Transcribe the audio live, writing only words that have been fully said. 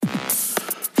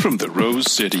From the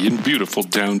Rose City in beautiful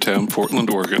downtown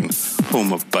Portland, Oregon,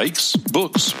 home of bikes,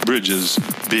 books, bridges,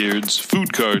 beards,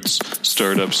 food carts,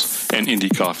 startups, and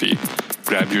indie coffee.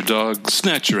 Grab your dog,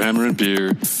 snatch your hammer and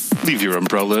beer, leave your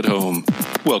umbrella at home.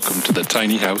 Welcome to the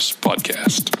Tiny House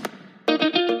Podcast.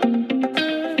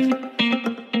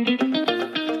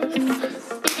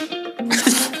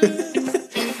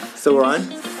 So we're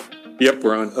on? Yep,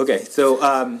 we're on. Okay,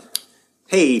 so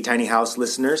hey, Tiny House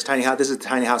listeners. This is the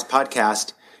Tiny House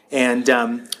Podcast. And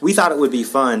we thought it would be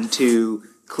fun to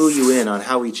clue you in on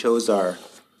how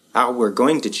we're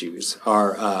going to choose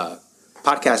our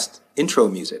podcast intro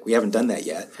music. We haven't done that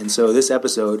yet. And so this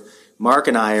episode, Mark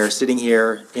and I are sitting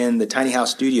here in the Tiny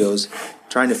House studios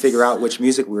trying to figure out which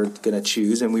music we're going to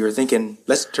choose. And we were thinking,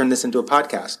 let's turn this into a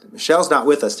podcast. Michelle's not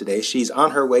with us today. She's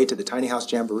on her way to the Tiny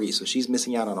House Jamboree, so she's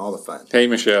missing out on all the fun. Hey,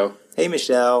 Michelle. Hey,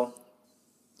 Michelle.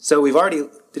 So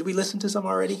did we listen to some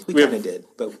already? We kind of did,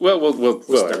 but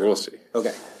we'll see.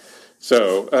 Okay.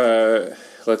 So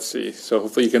let's see. So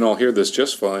hopefully you can all hear this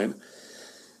just fine.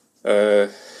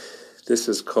 This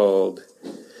is called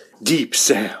Deep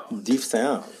Sound. Deep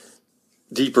Sound.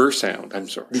 Deeper Sound. I'm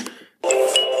sorry.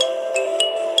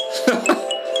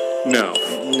 No,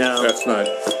 that's not.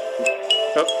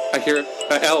 Oh, I hear an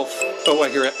elf. Oh, I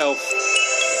hear an elf.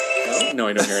 No,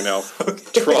 I don't hear an elf.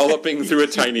 Okay. Trolloping through a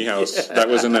tiny house. Yeah. That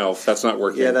was an elf. That's not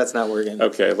working. Yeah, that's not working.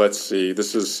 Okay, let's see.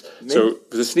 This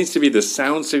needs to be the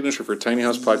sound signature for Tiny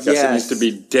House Podcast. Yes. It needs to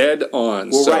be dead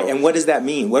on. Well, right. And what does that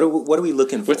mean? What are we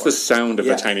looking for? What's the sound of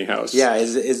a tiny house? Yeah.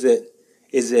 Is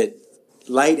it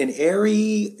light and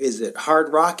airy? Is it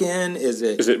hard rockin'? Is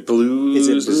it blues?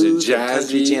 Is it jazzy?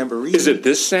 Country jamboree? Is it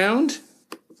this sound?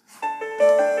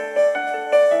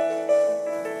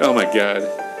 Oh my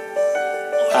God.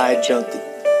 I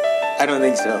don't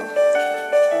think so.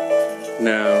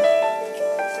 No.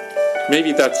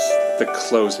 Maybe that's the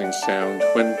closing sound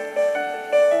when,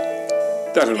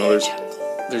 I don't know,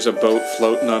 there's a boat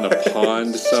floating on a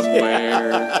pond somewhere.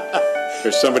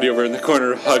 There's somebody over in the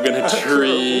corner hugging a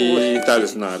tree. That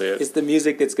is not it. It's the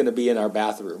music that's going to be in our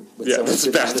bathroom. Yeah, that's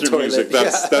bathroom music.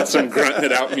 That's some grunting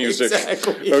it out music.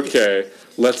 Exactly. Okay,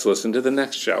 let's listen to the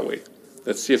next, shall we?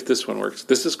 Let's see if this one works.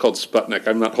 This is called Sputnik.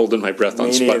 I'm not holding my breath on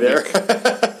Sputnik.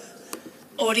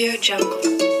 Audio Jungle.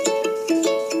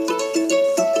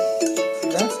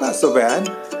 That's not so bad.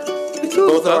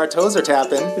 Both of our toes are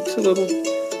tapping. It's a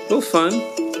little fun.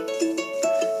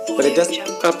 But it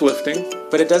doesn't uplifting.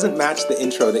 But it doesn't match the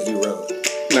intro that you wrote.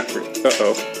 Not really.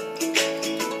 Uh-oh.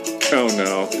 Oh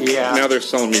no. Yeah. Now they're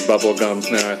selling me bubble gum.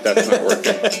 Nah, that's not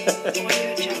working.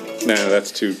 No, that's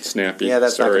too snappy. Yeah,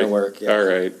 that's not going to work. Yeah. All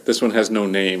right. This one has no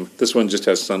name. This one just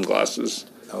has sunglasses.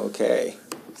 Okay.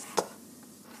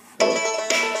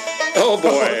 Oh, boy.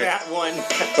 Oh, that one.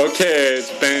 Okay,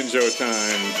 it's banjo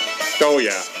time. Oh,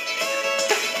 yeah.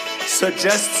 So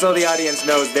just so the audience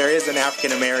knows, there is an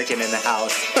African-American in the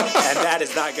house, and that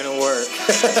is not going to work.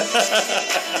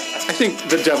 I think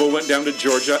the devil went down to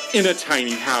Georgia in a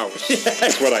tiny house. Yeah,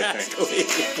 that's what I think.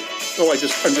 Oh, I'm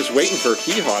just waiting for a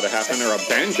hee-haw to happen or a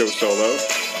banjo solo.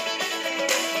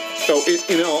 So,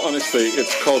 honestly,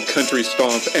 it's called Country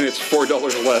Stomp, and it's $4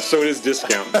 less, so it is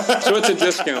discount. So it's a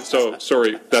discount, so,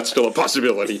 sorry, that's still a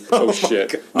possibility. Oh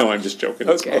shit. God. No, I'm just joking.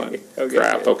 It's fun. Okay.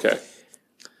 Crap, okay.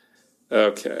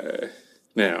 Okay.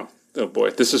 Now, oh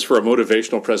boy, this is for a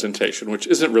motivational presentation, which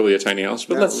isn't really a tiny house,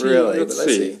 but let's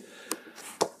see.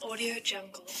 Audio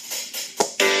Jungle.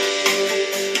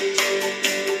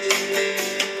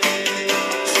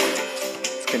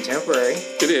 It's contemporary.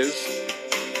 It is.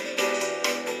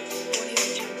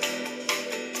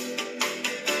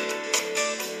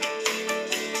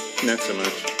 Not so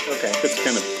much. Okay.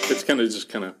 It's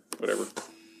kind of whatever.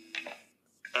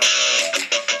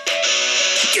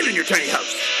 Get in your tiny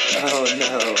house. Oh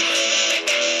no.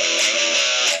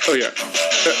 Oh yeah.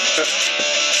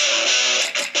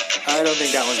 I don't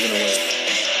think that one's gonna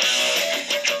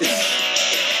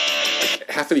work.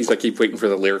 Half of these I keep waiting for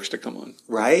the lyrics to come on.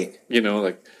 Right?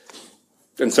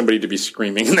 And somebody to be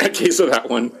screaming in that case of that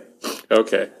one.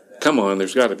 Okay. Come on,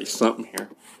 there's gotta be something here.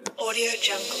 Audio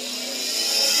Jungle.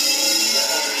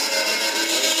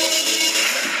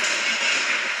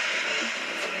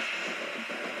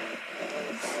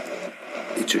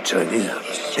 It's your tiny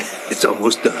house. It's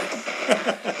almost done.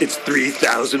 It's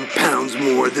 3,000 pounds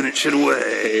more than it should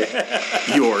weigh.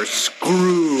 You're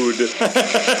screwed. Boom,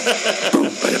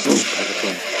 bada boom, bada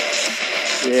boom.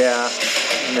 Yeah.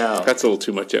 No. That's a little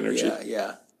too much energy.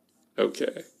 Yeah.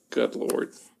 Okay. Good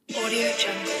Lord. Audio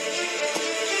Jungle.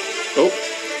 Oh.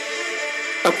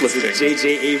 Uplifting.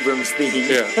 J.J. Abrams theme.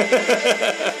 Yeah.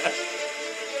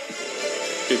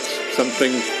 It's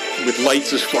something with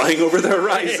lights just flying over the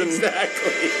horizon.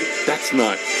 Exactly. That's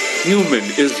not human,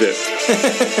 is it?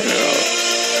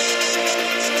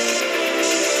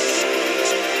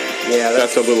 Yeah,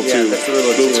 That's a little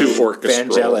too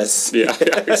orchestral. Vangelis. Yeah,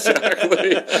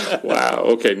 exactly. Wow.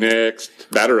 Okay, next.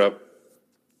 Batter up.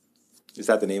 Is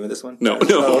that the name of this one? No.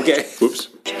 Oh, okay. Whoops.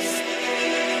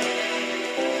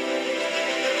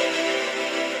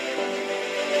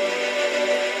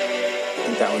 I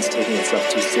think that one's taking itself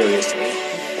too seriously.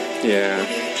 Yeah.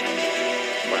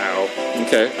 Wow.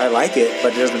 Okay. I like it,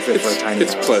 but it doesn't fit for a tiny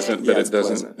It's house. pleasant, but Yeah, it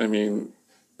doesn't. pleasant. I mean,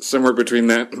 somewhere between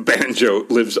that and banjo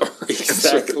lives our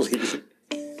Exactly.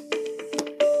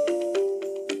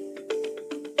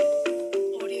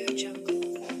 Audio Jungle.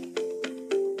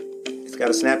 It's got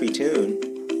a snappy tune.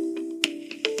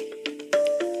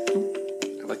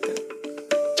 I like that.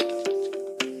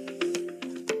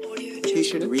 Audio You Jungle.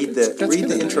 should read That's the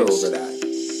kinda intro nice. over that.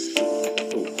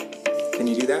 Can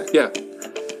you do that? Yeah.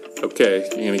 Okay,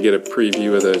 you're going to get a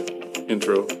preview of the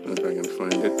intro, if I can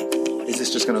find it. Is this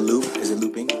just going to loop? Is it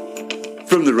looping?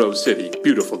 From the Rose City,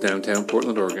 beautiful downtown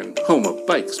Portland, Oregon, home of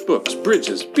bikes, books,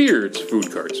 bridges, beards,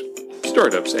 food carts,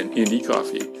 startups, and indie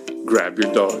coffee. Grab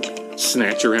your dog,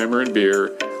 snatch your hammer and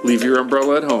beer, leave your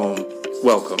umbrella at home.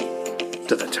 Welcome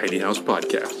to the Tiny House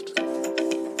Podcast.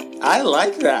 I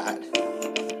like that.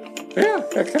 Yeah,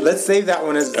 okay. Let's save that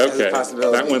one as a Okay,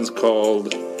 possibility. that one's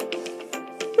called...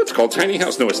 It's called Tiny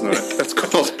House. No, it's not. That's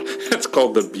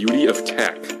called The Beauty of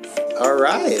Tech. All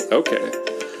right. Okay.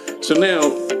 So now...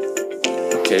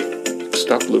 Okay,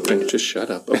 stop looping. Just shut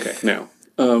up. Okay, now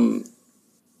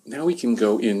we can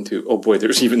go into... Oh, boy,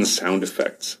 there's even sound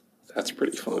effects. That's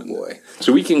pretty fun. Oh, boy.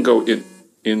 So we can go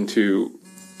into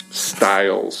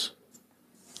styles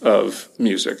of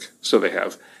music. So they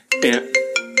have... Oh,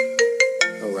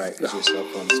 right, because your cell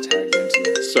phone's tagged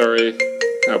into it. Sorry,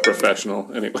 how professional.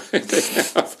 Anyway,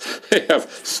 they have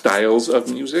styles of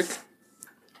music.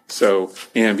 So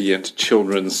ambient,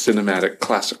 children's, cinematic,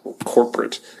 classical,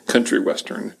 corporate, country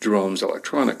western, drums,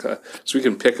 electronica. So we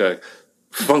can pick a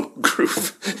funk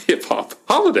groove, hip hop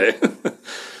holiday.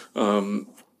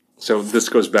 So this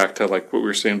goes back to like what we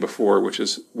were saying before, which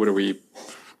is what are we?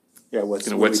 Yeah, what's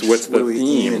the what are we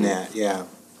theme? aiming at? Yeah.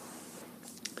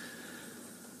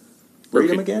 Read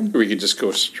them again? Or we could just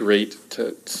go straight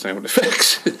to sound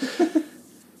effects.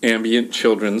 Ambient,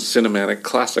 children's, cinematic,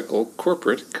 classical,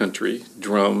 corporate, country,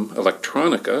 drum,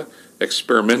 electronica,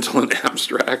 experimental and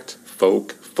abstract,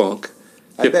 folk, funk,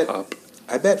 hip-hop.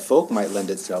 I bet folk might lend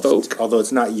itself, Folk. although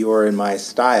it's not your and my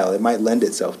style, it might lend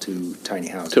itself to tiny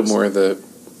houses. To more of the...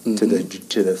 to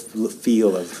the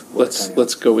feel of what tiny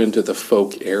Let's go into the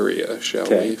folk area, shall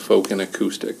Okay. we? Folk and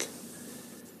acoustic.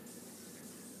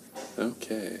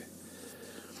 Okay.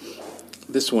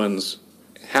 This one's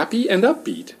happy and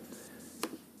upbeat.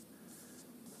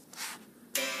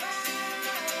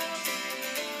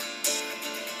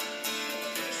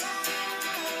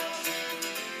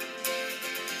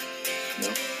 No?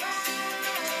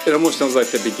 It almost sounds like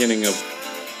the beginning of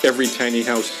every tiny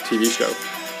house TV show.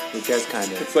 It does kind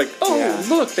of. It's like, oh, Yeah.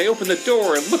 look, they open the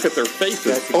door and look at their faces.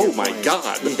 That's a Oh, good my point.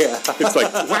 God. Yeah. It's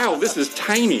like, wow, this is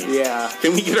tiny. Yeah.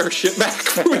 Can we get our shit back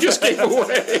we just gave away?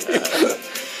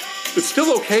 It's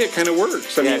still okay. It kind of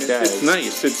works. I Yeah, mean, it does. it's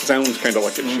nice. It sounds kind of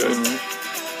like it should.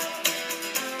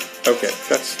 Okay,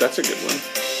 that's a good one.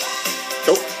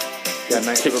 Oh, Got a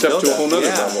nice kicks little up to a build-up. whole nother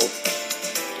Yeah. level.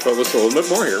 Well, let's a little bit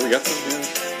more here. We got some. Yeah.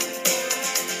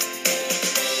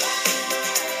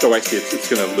 Oh, I see. It's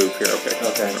going to loop here. Okay.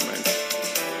 Okay. Never mind.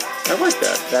 I like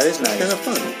that. That is It's nice. kind of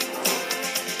fun.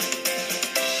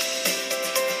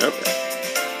 Okay.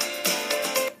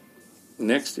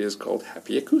 Next is called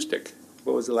Happy Acoustic.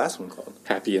 What was the last one called?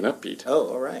 Happy and upbeat. Oh,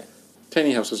 all right.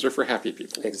 Tiny houses are for happy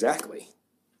people. Exactly.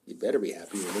 You better be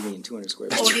happy. You're living in 200 square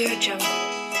feet. Audio Jungle.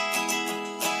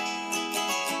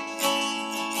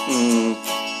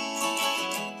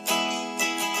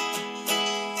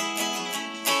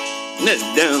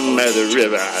 Down by the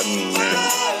river.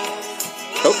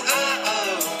 Oh,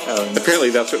 Oh,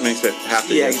 apparently that's what makes it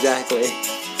happy. yeah, exactly.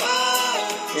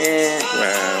 Yeah.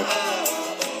 Wow.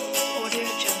 Audio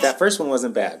Jungle. That first one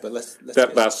wasn't bad, but let's That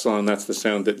get- last song, that's the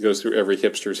sound that goes through every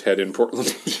hipster's head in Portland.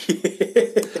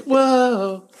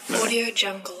 Whoa. Audio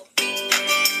Jungle. Audio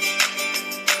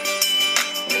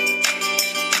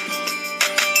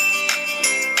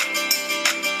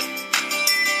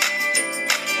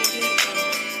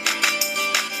Jungle.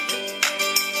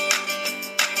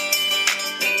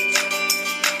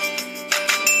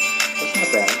 That's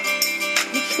not bad.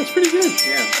 That's pretty good.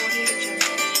 Yeah. Audio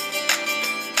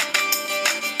Jungle.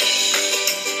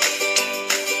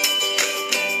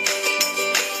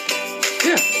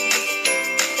 Yeah.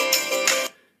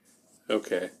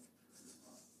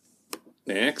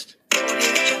 Next. Audio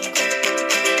Jungle.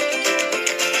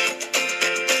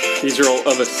 These are all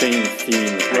of the same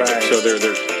theme, kind of, Right. so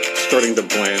they're starting to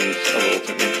blend a little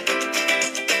to me.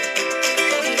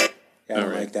 Yeah, I All don't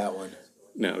right. like that one.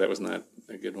 No, that was not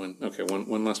a good one. Okay,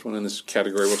 one last one in this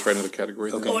category. We'll try another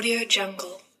category. then. Audio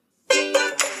Jungle.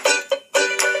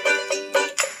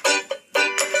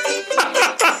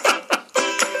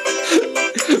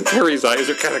 Harry's eyes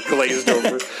are kind of glazed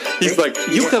over. He's like,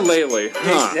 ukulele,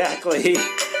 huh? Exactly.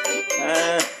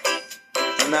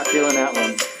 I'm not feeling that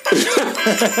one.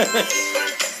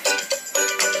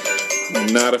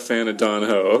 Not a fan of Don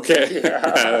Ho. Okay.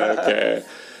 Okay.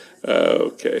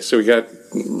 Okay. So we got,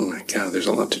 oh my God, there's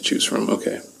a lot to choose from.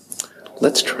 Okay.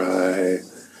 Let's try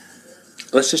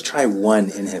Let's just try one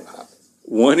in hip hop.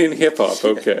 one in hip hop.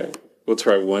 Okay. We'll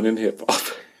try one in hip hop.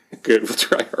 Good. We'll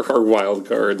try our wild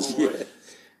cards.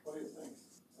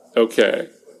 Okay.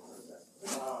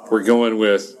 We're going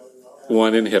with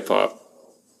one in hip hop.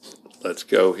 Let's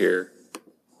go here.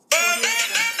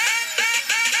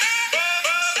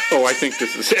 Oh, I think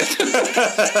this is it.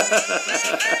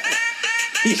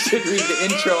 You should read the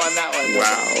intro on that one.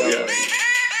 Wow. Yeah.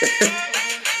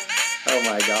 Oh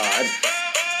my God.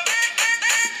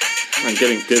 I'm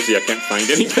getting dizzy. I can't find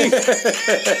anything.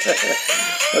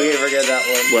 Okay, forget that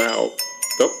one. Wow.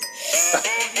 Oh.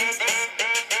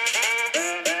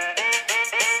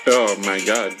 Oh my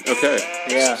God. Okay.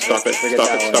 Yeah. Stop it. forget Stop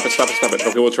that it. one. Stop it. Stop it. Stop it.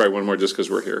 Okay, we'll try one more just because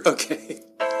we're here. Okay.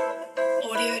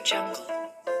 Audio Jungle.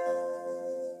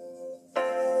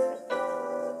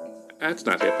 That's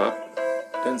not hip hop.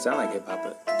 Doesn't sound like hip hop,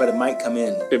 but it might come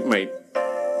in. It might.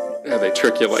 Yeah, they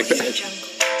trick you like Audio that. Jungle.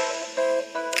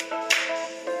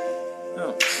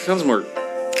 Oh. Sounds more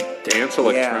dance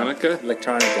electronica. Yeah,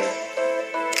 electronica.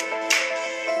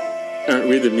 Aren't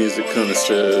we the music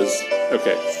connoisseurs?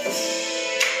 Okay.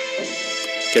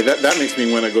 Okay, that makes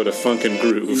me want to go to funk and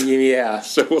groove. Yeah.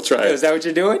 So we'll try it. Is that what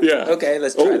you're doing? Yeah. Okay,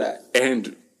 let's try Oh, that.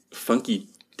 and funky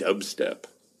dubstep.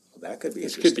 That could be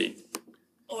This interesting. could be.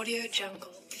 Audio Jungle.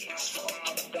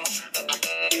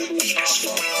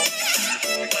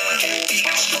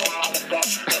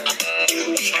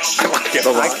 I like it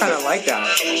a lot. I kind of like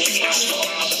that.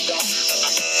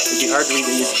 It'd be hard to read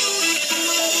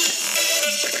these.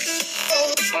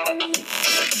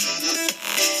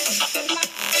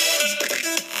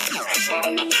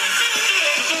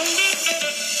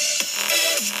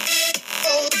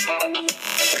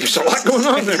 There's a lot going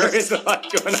on there. There is a lot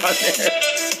going on there.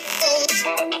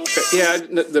 Yeah,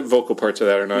 the vocal parts of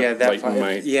that are not Yeah, that like part,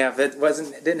 my. yeah, if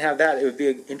it didn't have that, it would be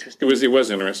interesting. It was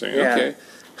interesting. Yeah. Okay.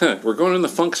 Huh, we're going on the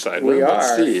funk side. We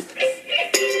Let's are. see.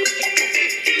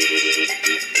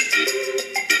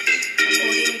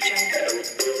 Audio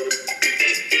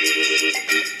Jungle.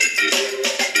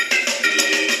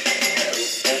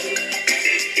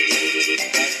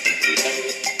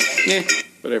 Yeah,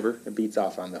 whatever. It beats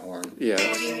off on the horn. Yeah.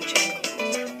 Audio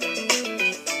Jungle.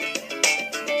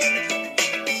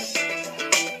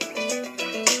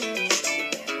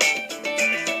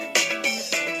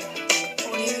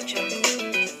 Audio Jungle.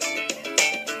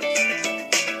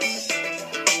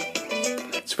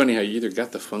 It's funny how you either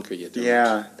got the funk or you didn't.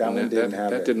 Yeah, that And one didn't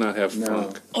have that it. did not have No.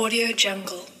 funk. Audio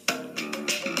Jungle.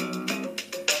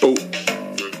 Oh,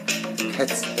 That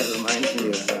reminds me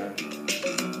of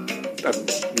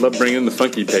I love bringing the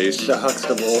funky bass. the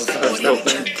Huxtables or Audio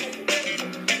something.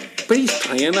 Jungle. But he's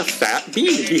playing a fat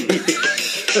beat.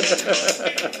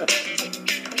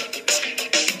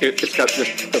 It's got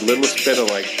just a little bit of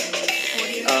like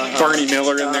Audio Barney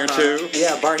Miller in there too.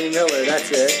 Yeah, Barney Miller, that's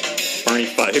it. Barney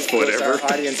Fife, whatever. Our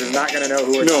audience is not going to know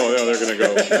who we're No, they're going to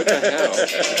go, what the hell?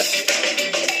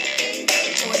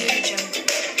 Audio Jungle.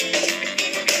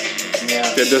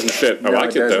 Yeah. It doesn't fit. I No,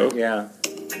 like it though. doesn't. Yeah.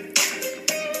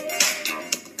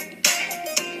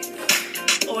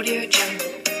 Audio Jungle.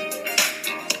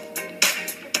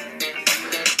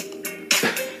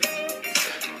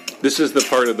 This is the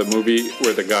part of the movie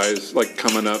where the guy's like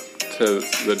coming up to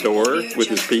the door with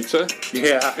his pizza,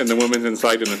 Yeah. and the woman's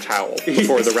inside in a towel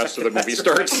before the rest of the movie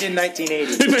starts. In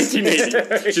 1980. In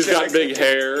 1980, she's got big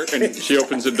hair, and she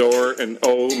opens the door, and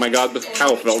oh my God, the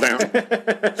towel fell down.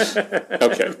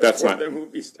 Okay, that's not The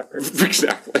movie starts.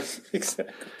 exactly.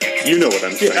 Exactly. You know what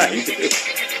I'm Yeah, saying.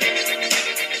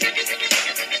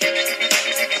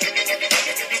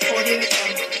 Audio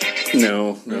Jungle.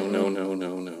 No.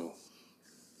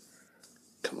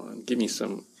 Come on, give me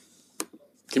some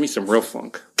real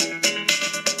funk.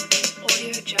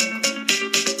 Audio Jungle.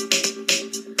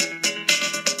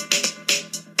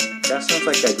 That sounds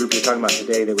like that group you're talking about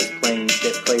today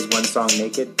that plays one song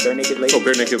naked. Bare Naked Ladies. Oh,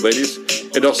 Bare Naked Ladies.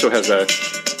 It also has a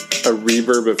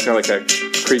reverb of kind of like a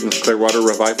Creedence Clearwater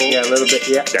Revival. Yeah, a little bit.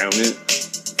 Yeah. Down it.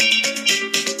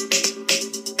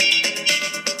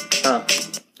 Huh.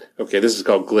 Okay, this is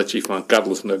called Glitchy Funk. Gotta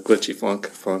listen to Glitchy Funk.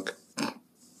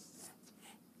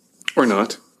 Or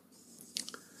not.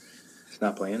 It's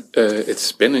not playing. It's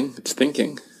spinning. It's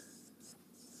thinking.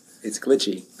 It's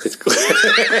glitchy. It's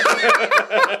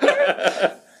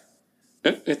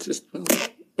it's just...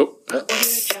 Oh. Audio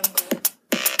Jungle.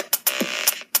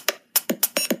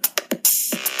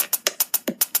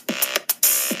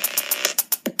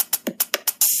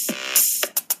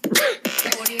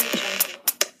 Audio Jungle.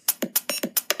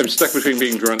 I'm stuck between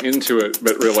being drawn into it,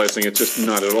 but realizing it's just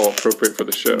not at all appropriate for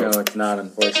the show. No, it's not,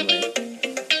 unfortunately.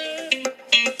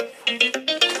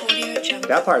 Audio Jungle.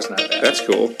 That part's not bad. That's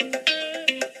cool.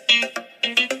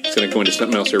 It's going to go into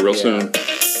something else here real Yeah. soon.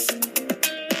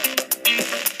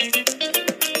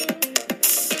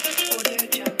 Audio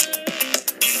Jungle.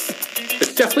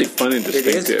 It's definitely fun and It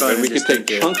distinctive, is fun and we and can take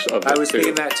distinctive. chunks of it, I was too.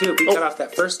 thinking that too. If we Oh. cut off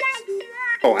that first...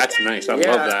 Oh, that's nice. I love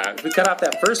that. If we cut off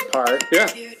that first part... Yeah.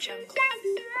 Audio Jungle.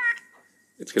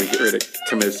 It's going to get ready to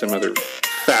commit some other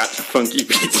fat, funky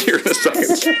beats here in a second.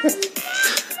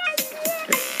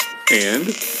 And...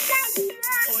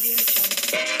 Audio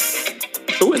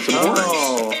Jungle. Oh, and some Oh.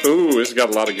 horns. Ooh, it's got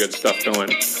a lot of good stuff going.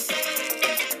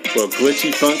 Well,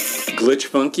 glitch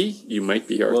funky, you might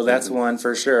be our... Well, that's one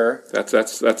for sure. That's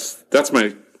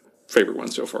my favorite one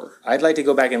so far. I'd like to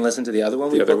go back and listen to the other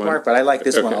one we other one? bookmarked, but I like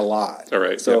this one Okay. a lot. All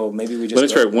right. So yeah. maybe we just... Let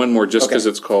me try one more just Okay. because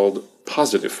it's called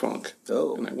Positive Funk.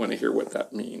 Oh. And I want to hear what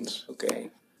that means. Okay.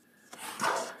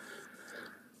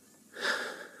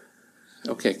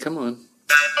 Okay, come on.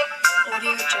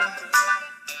 Audio Jungle. Audio Jungle.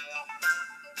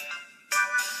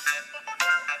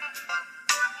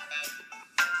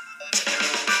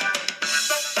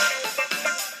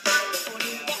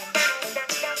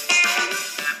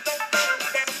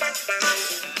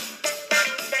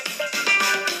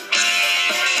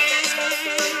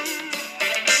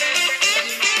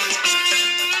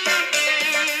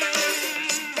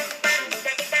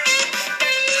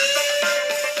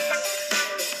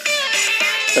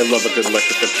 I love a good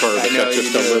electric guitar, but I know that's you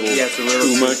just do. a little Yeah, it's a little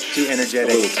too too- much. too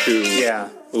energetic. A little too... Yeah.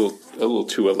 A little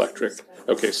too electric.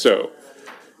 Okay, so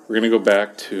we're going to go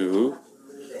back to...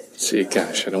 Let's see,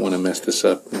 gosh, I don't want to mess this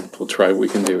up. We'll try what we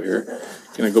can do here.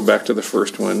 Going to go back to the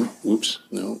first one. Whoops,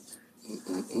 no.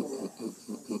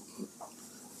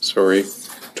 Sorry.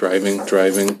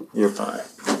 Driving. You're fine.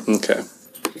 Okay.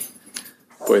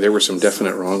 Boy, there were some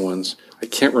definite wrong ones. I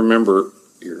can't remember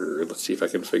your... Let's see if I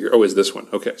can figure... Oh, is this one.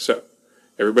 Okay, so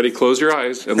everybody close your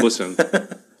eyes and listen.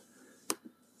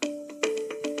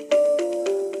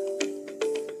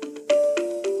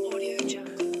 Audio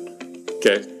Jungle.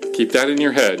 Okay, keep that in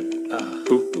your head.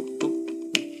 Boop, boop, boop.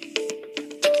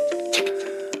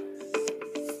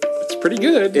 It's pretty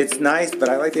good. It's nice, but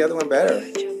I like the other one better.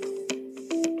 Audio Jungle.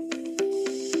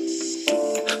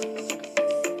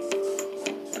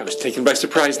 I was taken by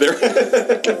surprise there. Audio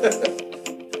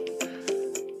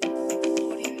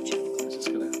Jungle. This is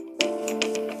gonna-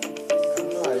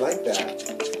 Oh, I like that.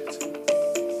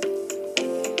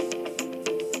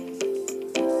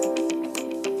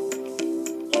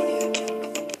 Audio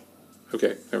Jungle.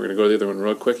 Okay, now we're going to go to the other one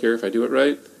real quick here if I do it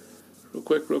right. Real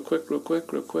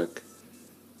quick.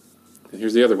 And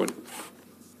here's the other one.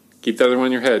 Keep the other one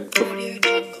in your head. Oh, Audio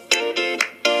Jungle.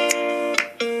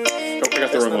 I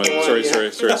got the wrong one. not the one, Sorry.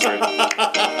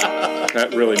 yeah.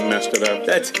 That really messed it up.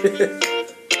 That's good.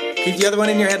 Keep the other one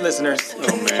in your head, listeners.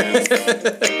 Oh, man.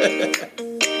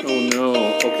 Oh,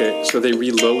 no. Okay, so they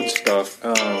reload stuff.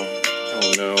 Oh.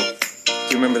 Oh, no. Do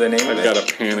you remember the name of I've it? got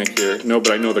a panic here. No,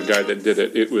 but I know the guy that did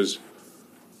it. It was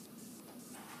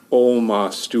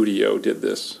Olma Studio did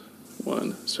this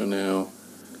one. So now,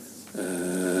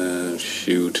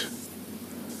 shoot.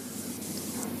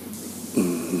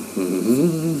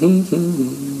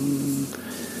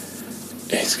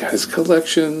 He's got his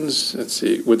collections. Let's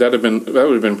see. That would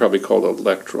have been probably called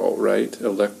Electro, right?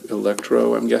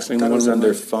 Electro, I'm guessing. That one was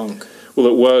under like. funk. Well,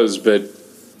 it was, but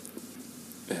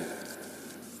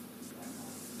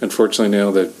unfortunately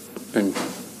now that I'm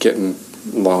getting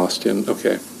lost in...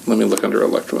 Okay, let me look under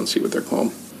Electro and see what they're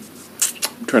called.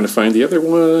 I'm trying to find the other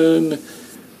one.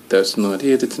 That's not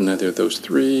it. It's another of those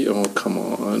three. Oh, come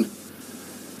on.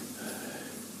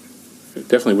 It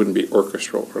definitely wouldn't be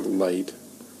orchestral or light.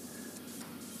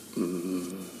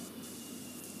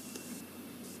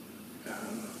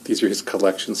 These are his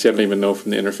collections. See, I don't even know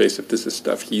from the interface if this is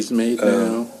stuff he's made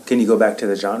now. Can you go back to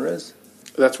the genres?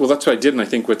 That's what I did, and I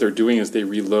think what they're doing is they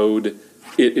reload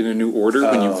it in a new order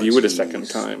when you Oh, view it a geez. second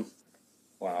time.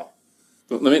 Wow.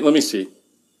 Let me see.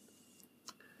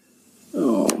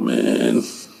 Oh man,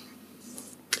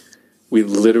 We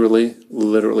literally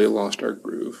lost our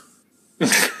groove. No,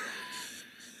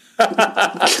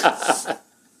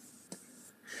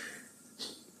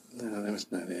 that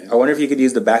was not it. I wonder if you could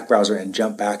use the back browser and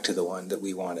jump back to the one that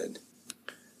we wanted.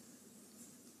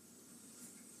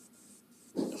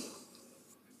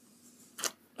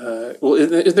 Well,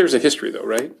 there's a history, though,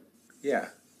 right? Yeah.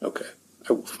 Okay.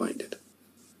 I will find it.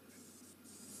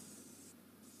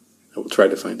 I will try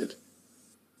to find it.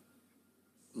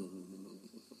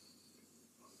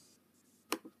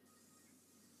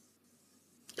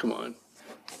 Come on.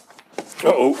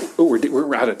 Oh,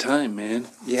 we're out of time, man.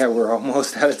 Yeah, we're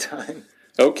almost out of time.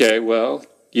 Okay, well,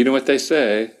 you know what they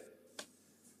say.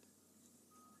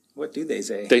 What do they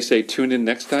say? They say tune in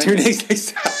next time. Tune in.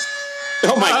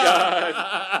 Oh my God.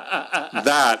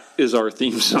 That is our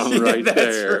theme song right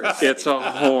there. Right. It's a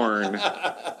horn.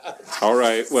 All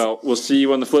right. Well, we'll see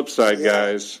you on the flip side,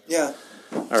 guys. Yeah.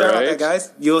 All Sorry right. about that,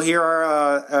 guys. You'll hear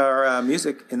our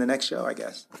music in the next show, I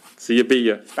guess. See you, be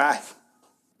ya. Bye.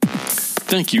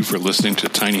 Thank you for listening to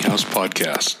Tiny House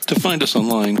Podcast. To find us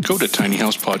online, go to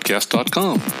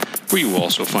tinyhousepodcast.com, where you will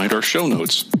also find our show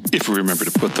notes, if we remember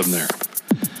to put them there.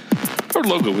 Our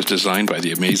logo was designed by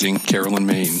the amazing Carolyn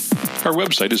Main. Our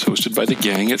website is hosted by the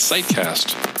gang at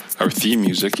Sitecast. Our theme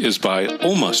music is by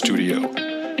Oma Studio.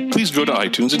 Please go to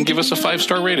iTunes and give us a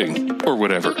 5-star rating, or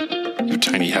whatever, you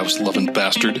tiny house loving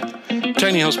bastard.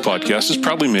 Tiny House Podcast is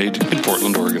proudly made in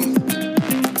Portland, Oregon.